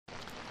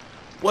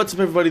What's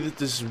up, everybody?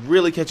 This is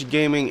Really Catchy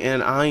Gaming,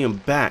 and I am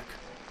back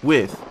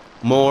with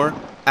more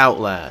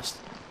OutLast.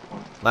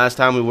 Last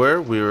time we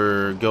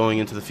were going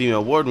into the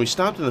female ward, and we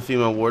stopped in the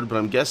female ward, but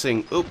I'm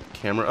guessing... Oop,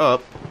 camera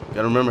up.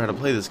 Gotta remember how to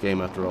play this game,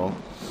 after all.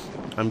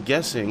 I'm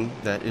guessing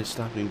that it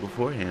stopped me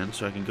beforehand,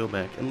 so I can go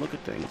back and look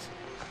at things.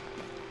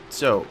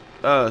 So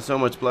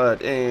much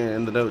blood,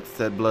 and the note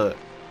said blood.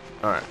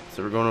 Alright,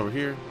 so we're going over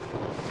here.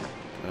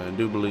 I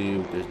do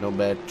believe there's no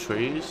bad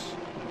trees.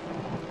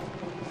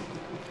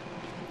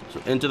 So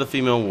into the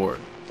female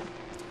ward.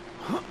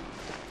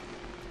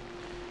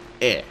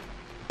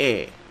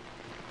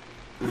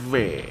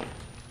 Re.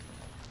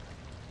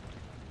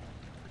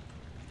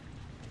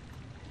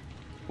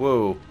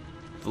 Whoa.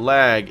 The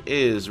lag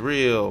is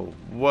real.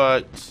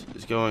 What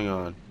is going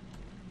on?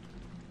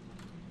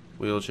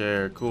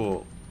 Wheelchair,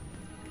 cool.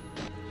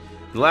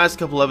 The last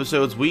couple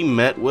episodes we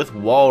met with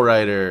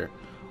Walrider.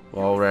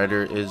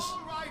 Walrider is...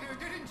 Walrider,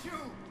 didn't you?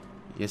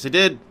 Yes, I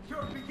did.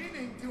 You're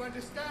beginning to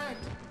understand,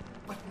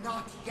 but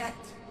not yet.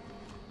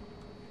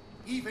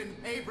 Even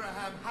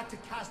Abraham had to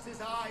cast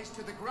his eyes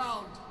to the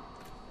ground.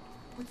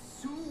 But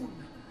soon,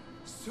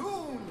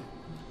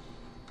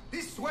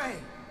 this way,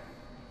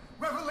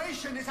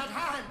 revelation is at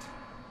hand.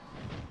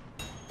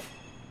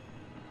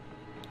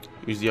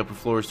 Use the upper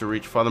floors to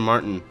reach Father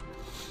Martin.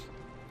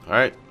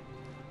 Alright.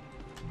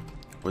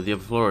 Where are the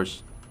upper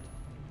floors?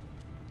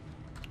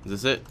 Is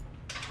this it?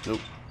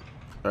 Nope.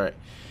 Alright.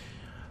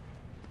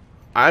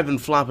 I've been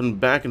flopping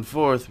back and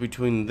forth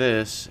between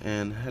this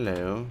and...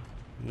 Hello.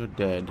 You're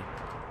dead.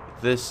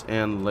 This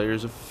and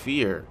Layers of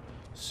Fear.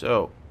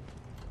 So,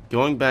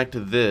 going back to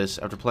this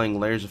after playing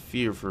Layers of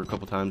Fear for a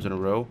couple times in a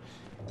row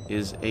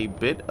is a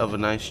bit of a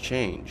nice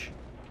change.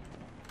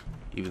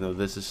 Even though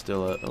this is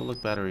still a... Oh,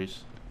 look,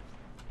 batteries.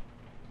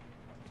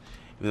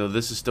 Even though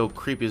this is still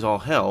creepy as all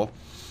hell,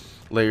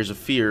 Layers of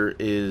Fear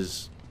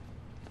is...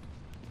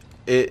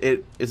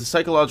 It's a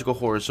psychological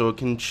horror, so it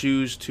can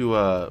choose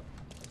to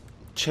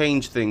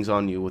change things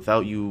on you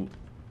without you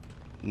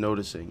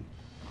noticing.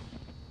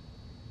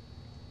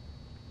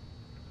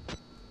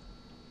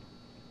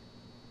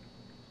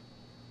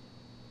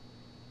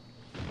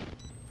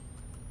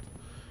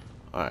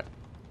 Alright.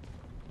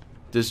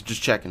 Just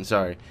checking,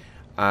 sorry.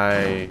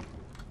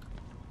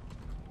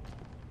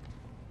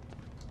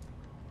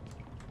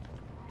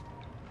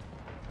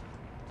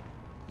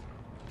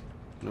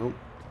 Nope.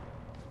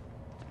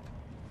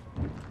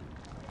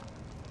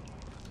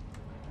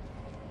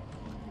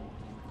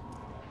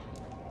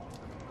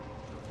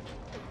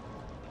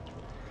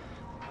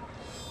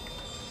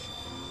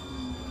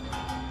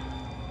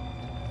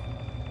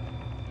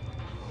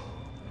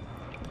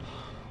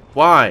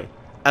 Why?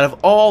 Out of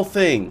all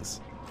things,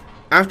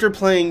 after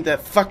playing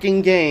that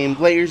fucking game,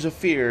 Layers of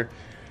Fear,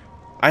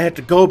 I had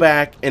to go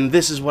back, and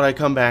this is what I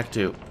come back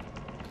to.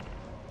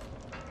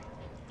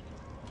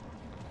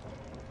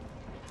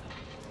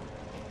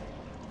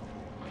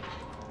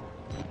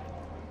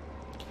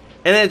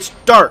 And it's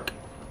dark.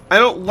 I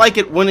don't like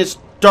it when it's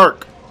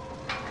dark.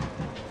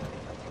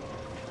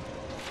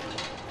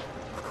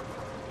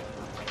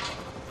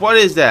 What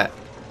is that?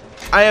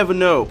 I have a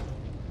no.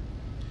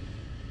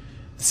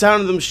 The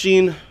sound of the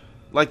machine,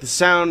 like the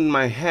sound in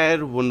my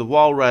head when the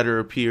Walrider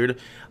appeared.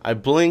 I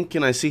blink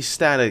and I see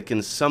static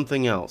and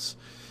something else.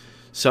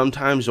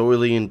 Sometimes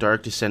oily and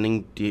dark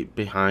descending deep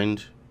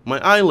behind my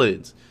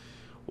eyelids.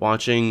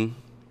 Watching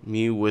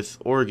me with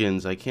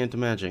organs I can't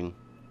imagine.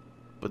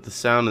 But the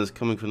sound is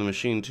coming from the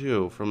machine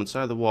too, from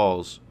inside the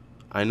walls.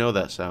 I know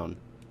that sound.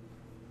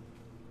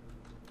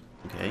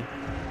 Okay.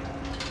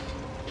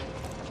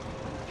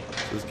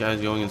 This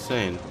guy's going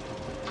insane.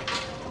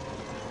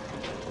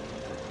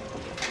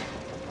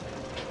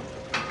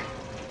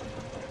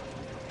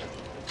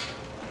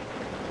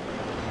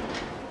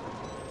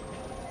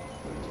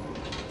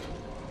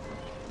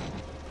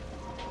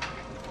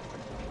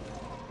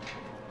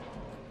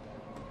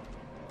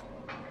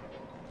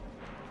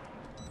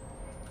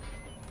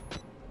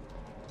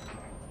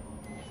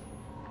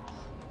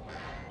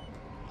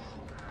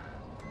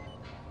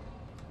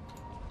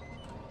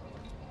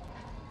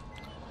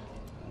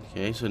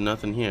 Okay, so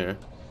nothing here.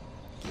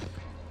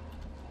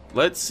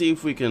 Let's see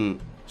if we can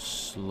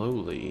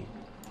slowly...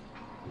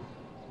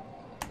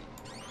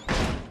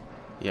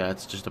 Yeah,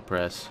 it's just a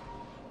press.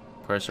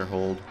 Press or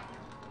hold.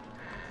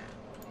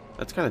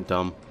 That's kind of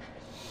dumb.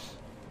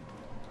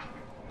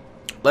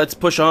 Let's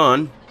push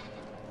on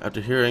after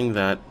hearing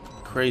that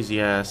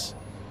crazy-ass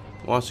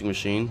washing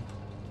machine.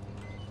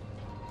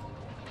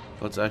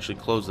 Let's actually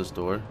close this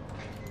door.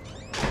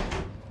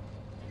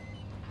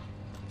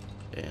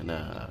 And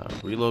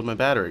reload my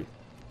battery,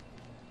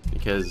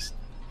 because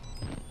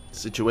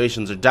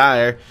situations are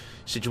dire,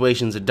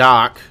 situations are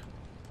dark.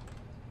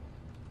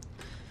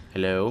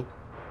 Hello,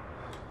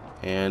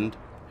 and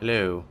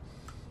hello.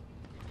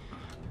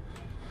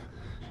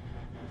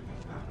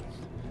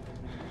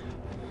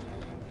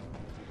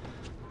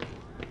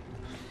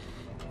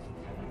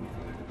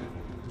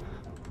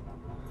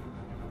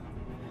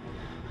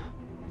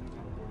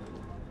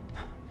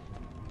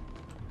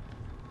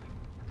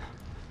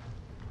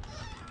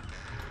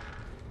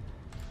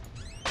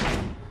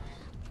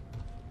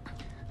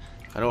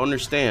 I don't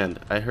understand.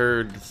 I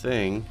heard the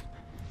thing.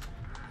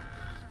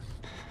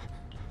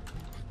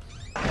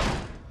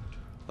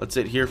 Let's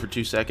sit here for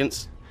 2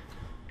 seconds.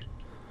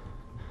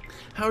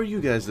 How are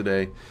you guys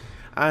today?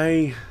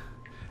 I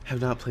have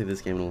not played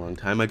this game in a long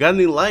time. I got a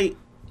new light,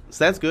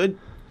 so that's good.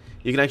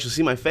 You can actually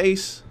see my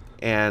face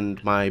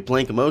and my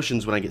blank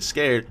emotions when I get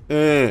scared.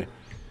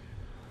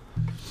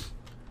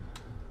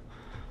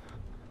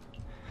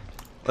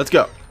 Let's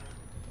go.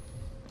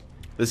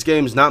 This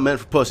game is not meant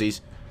for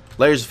pussies.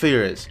 Layers of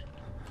Fear is.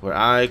 Where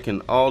I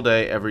can all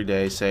day, every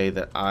day say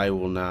that I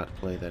will not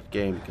play that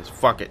game because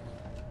fuck it.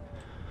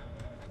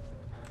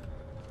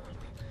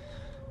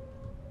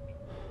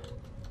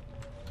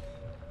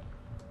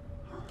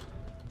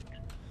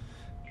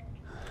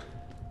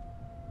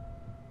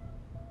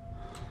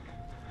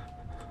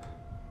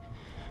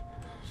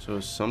 So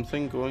is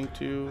something going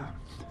to...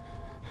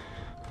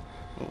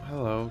 Oh,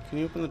 hello. Can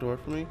you open the door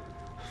for me?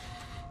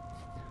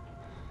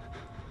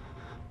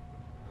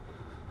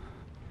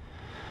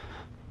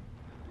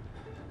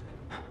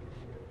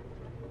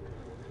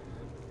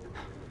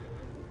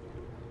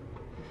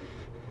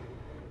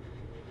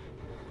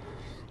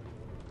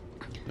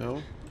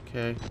 No?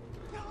 Okay.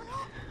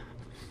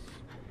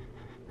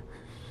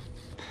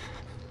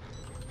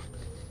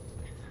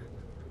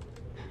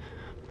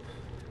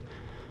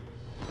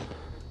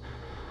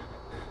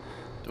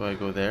 Do I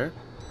go there?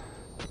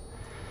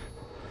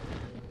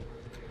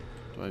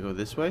 Do I go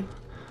this way?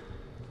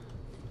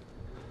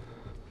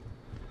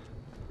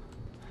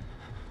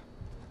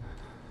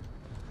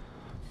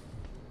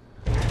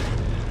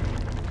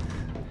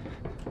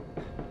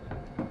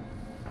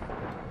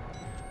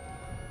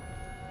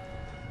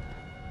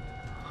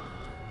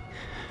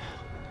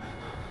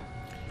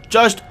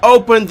 Just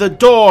open the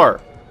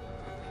door!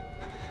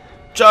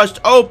 Just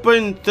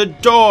open the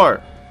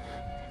door!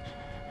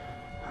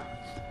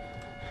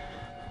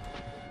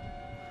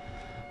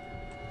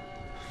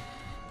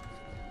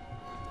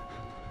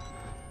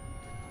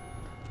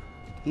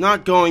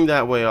 Not going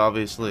that way,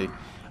 obviously.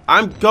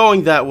 I'm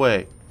going that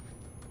way.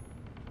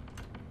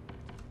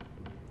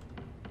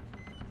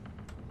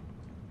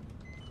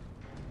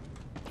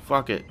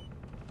 Fuck it.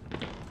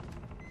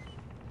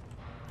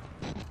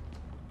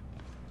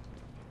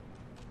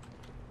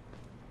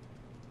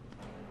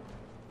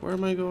 Where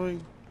am I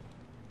going?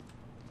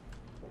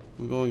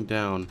 I'm going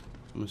down,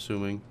 I'm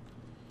assuming.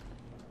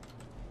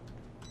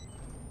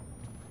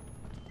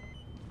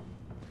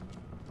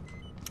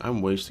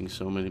 I'm wasting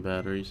so many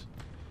batteries.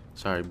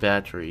 Sorry,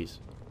 batteries.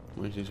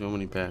 I'm wasting so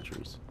many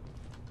batteries.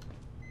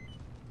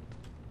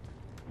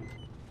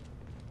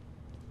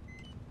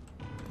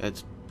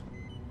 It's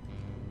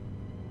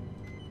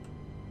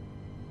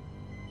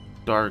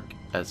dark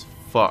as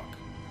fuck.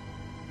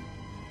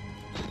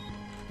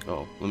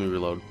 Oh, let me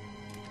reload.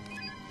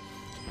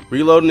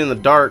 Reloading in the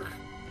dark,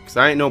 cause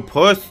I ain't no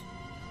puss.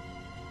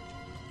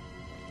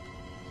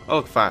 Oh,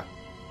 look, fire.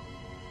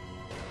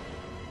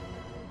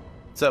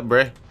 What's up,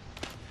 Bray?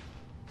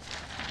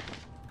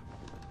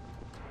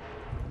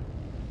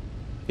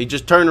 He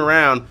just turned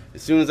around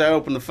as soon as I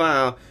opened the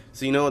file,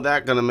 so you know what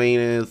that's gonna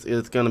mean is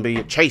it's gonna be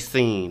a chase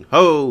scene.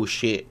 Oh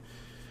shit.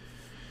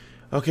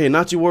 Okay,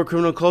 Nazi War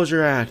Criminal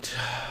Closure Act.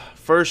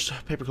 First,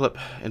 paperclip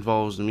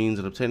involves the means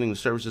of obtaining the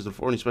services of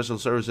foreign special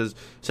services,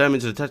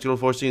 assignments to the tactical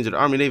force teams of the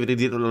Army, Navy,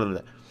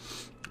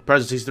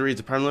 Presidency 3 is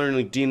a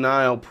primarily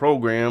denial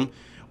program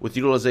with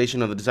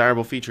utilization of the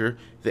desirable feature.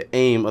 The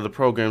aim of the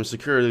program is to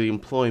secure the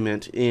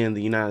employment in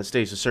the United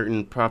States of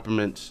certain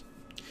pre-mint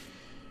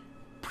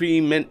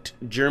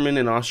German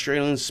and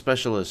Australian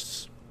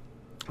specialists,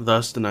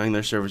 thus denying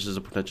their services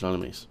to potential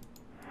enemies.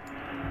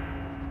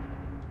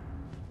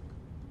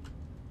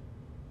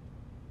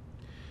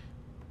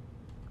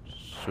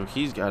 So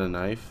he's got a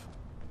knife.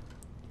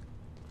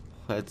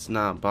 Let's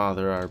not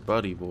bother our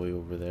buddy boy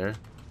over there.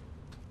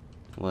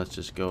 Let's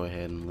just go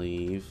ahead and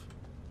leave.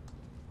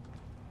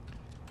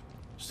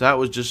 So that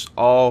was just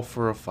all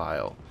for a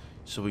file.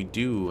 So we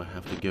do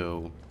have to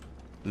go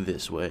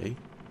this way.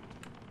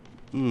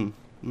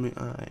 My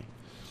eye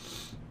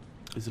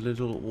is a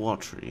little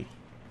watery.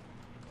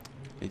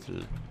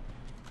 Little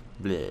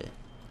bleh.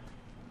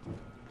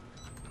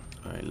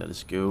 Alright, let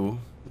us go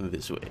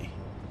this way.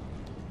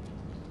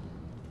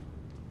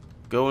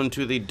 Go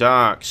into the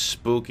dark,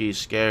 spooky,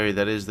 scary.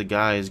 That is, the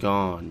guy is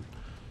gone.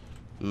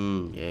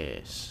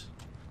 Yes.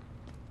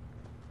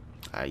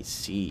 I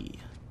see.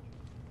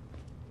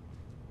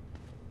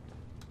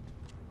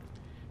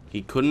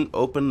 He couldn't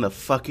open the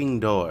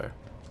fucking door.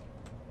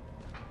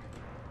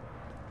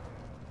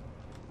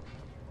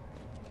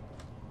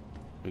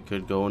 We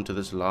could go into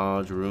this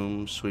large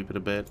room, sweep it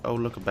a bit. Oh,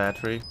 look, a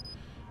battery.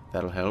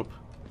 That'll help.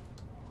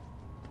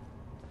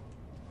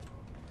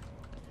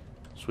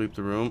 Sweep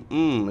the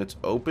room. It's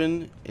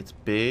open. It's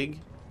big.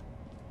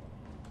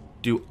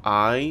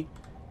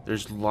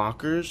 There's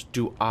lockers.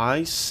 Do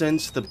I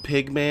sense the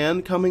pig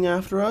man coming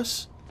after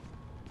us?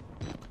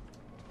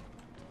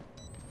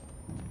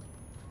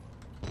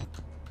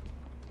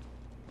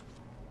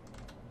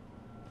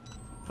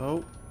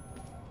 Oh.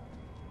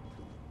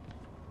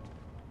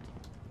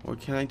 Or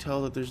can I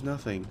tell that there's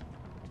nothing?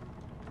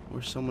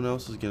 Or someone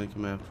else is gonna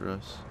come after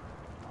us.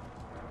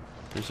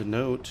 There's a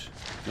note.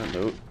 Not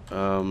note.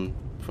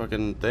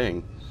 Fucking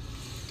thing.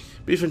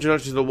 Brief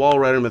introduction to the Wall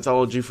Rider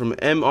mythology from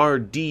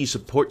MRD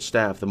support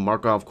staff, the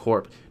Markov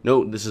Corp.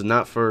 Note, this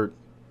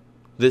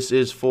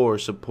is for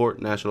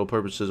support national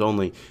purposes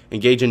only.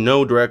 Engage in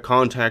no direct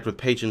contact with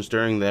patients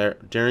during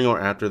or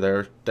after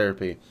their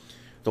therapy.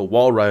 The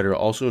Wall Rider,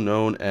 also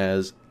known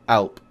as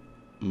Alp,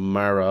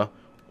 Mara,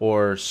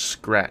 or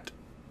Skrat,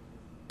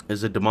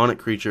 is a demonic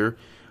creature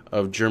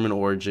of German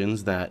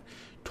origins that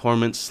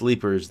torments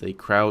sleepers. They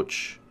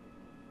crouch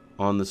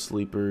on the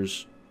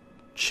sleeper's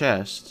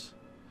chest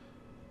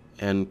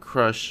and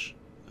crush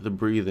the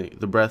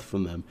breath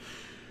from them.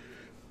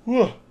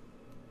 Whoa.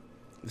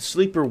 The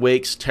sleeper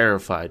wakes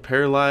terrified,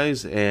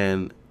 paralyzed,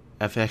 and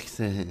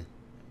asphyxiating.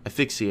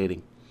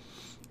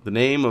 The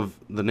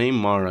name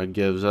Mara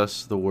gives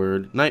us the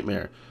word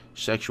nightmare.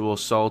 Sexual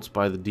assaults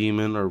by the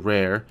demon are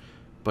rare,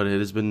 but it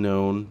has been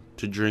known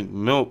to drink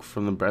milk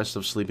from the breasts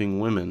of sleeping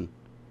women,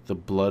 the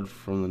blood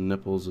from the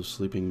nipples of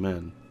sleeping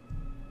men.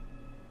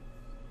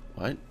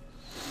 What?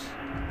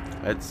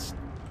 That's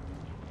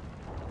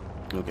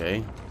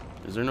okay.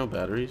 Is there no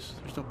batteries?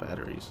 There's no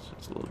batteries.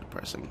 It's a little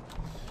depressing.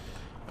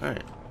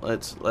 Alright,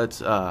 let's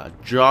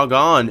jog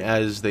on,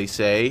 as they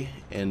say,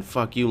 and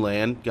fuck you,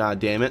 land. God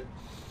damn it.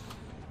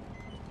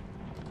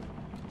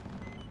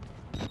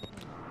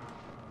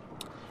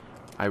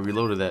 I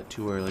reloaded that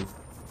too early.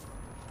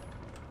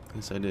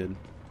 Yes, I did.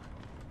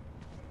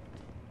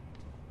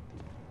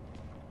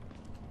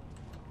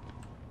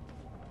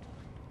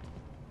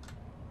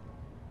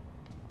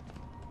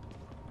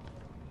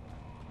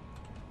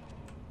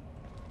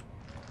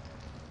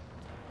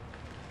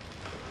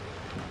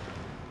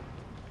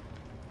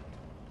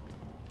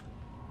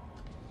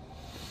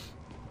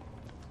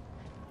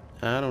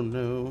 I don't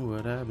know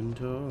what I've been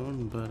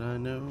told, but I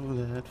know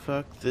that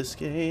fuck this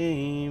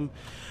game.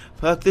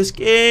 Fuck this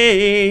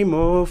game,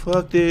 oh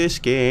fuck this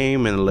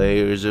game, and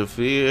layers of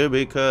fear,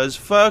 because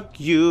fuck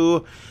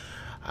you.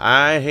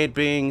 I hate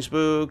being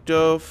spooked,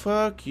 oh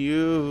fuck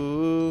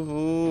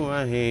you.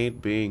 I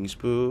hate being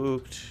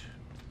spooked.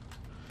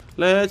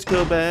 Let's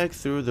go back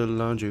through the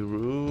laundry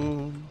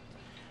room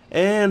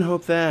and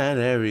hope that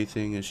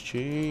everything has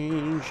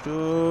changed,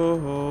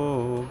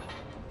 oh.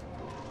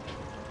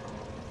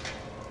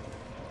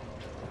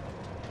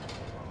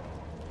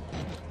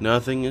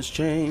 Nothing has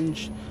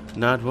changed,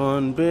 not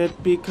one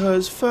bit,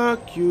 because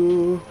fuck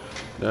you.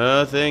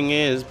 Nothing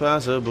is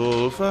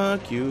possible,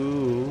 fuck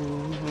you.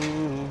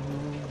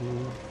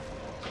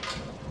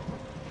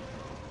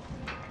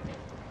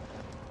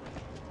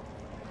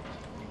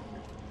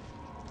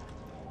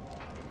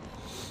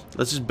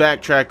 Let's just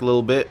backtrack a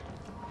little bit.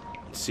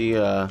 See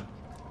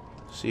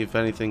if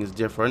anything is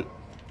different.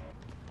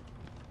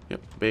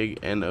 Yep, big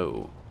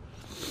N-O.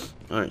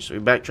 Alright, so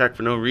we backtrack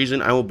for no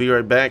reason. I will be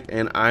right back,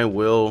 and I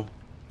will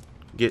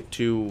get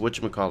to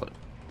whatchamacallit.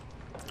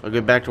 I'll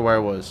get back to where I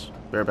was.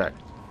 Be right back.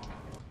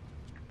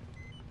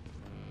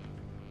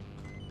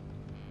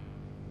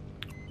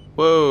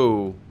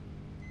 Whoa.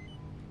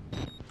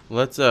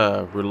 Let's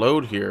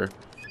reload here.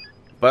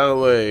 By the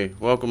way,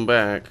 welcome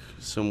back.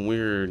 Some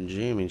weird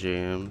jammy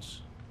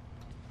jams.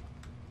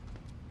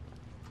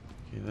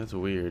 Okay, that's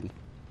weird.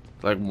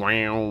 Like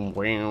wow,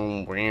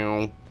 wow,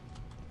 wow.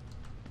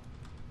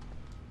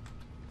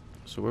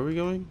 So where are we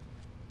going?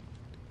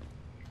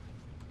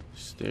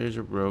 Stairs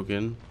are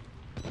broken.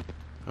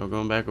 Oh,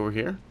 going back over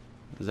here?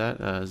 Is that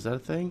a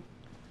thing?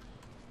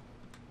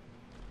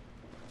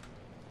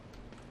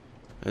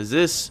 Is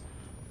this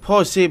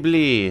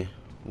possibly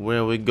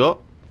where we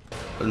go?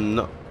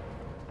 No.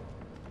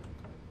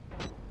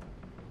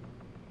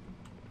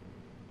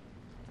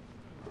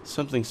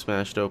 Something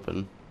smashed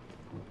open.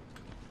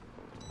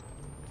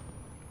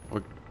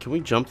 Or can we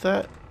jump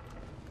that?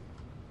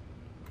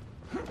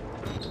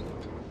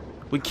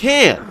 We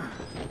can't!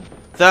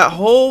 That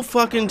whole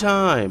fucking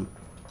time.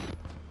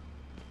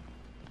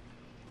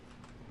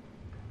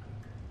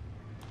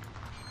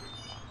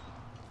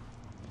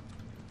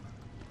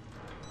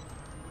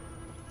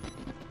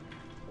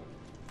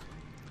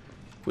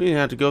 We didn't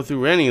have to go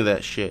through any of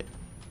that shit.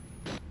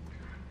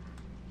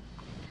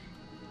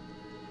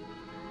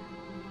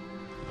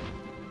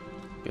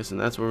 Guessing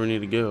that's where we need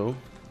to go.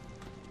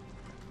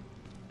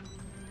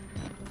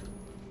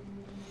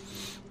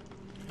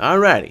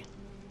 Alrighty.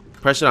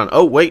 Press it on.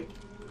 Oh, wait.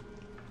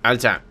 Out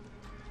of time.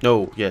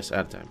 No, yes,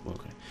 out of time.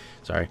 Okay.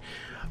 Sorry.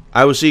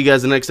 I will see you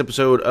guys in the next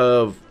episode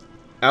of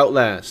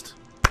OutLast.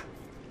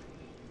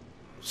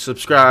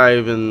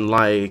 Subscribe and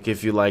like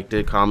if you liked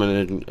it.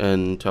 Comment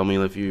and tell me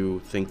if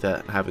you think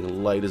that having a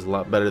light is a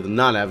lot better than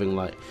not having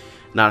light.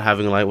 Not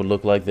having a light would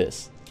look like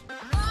this.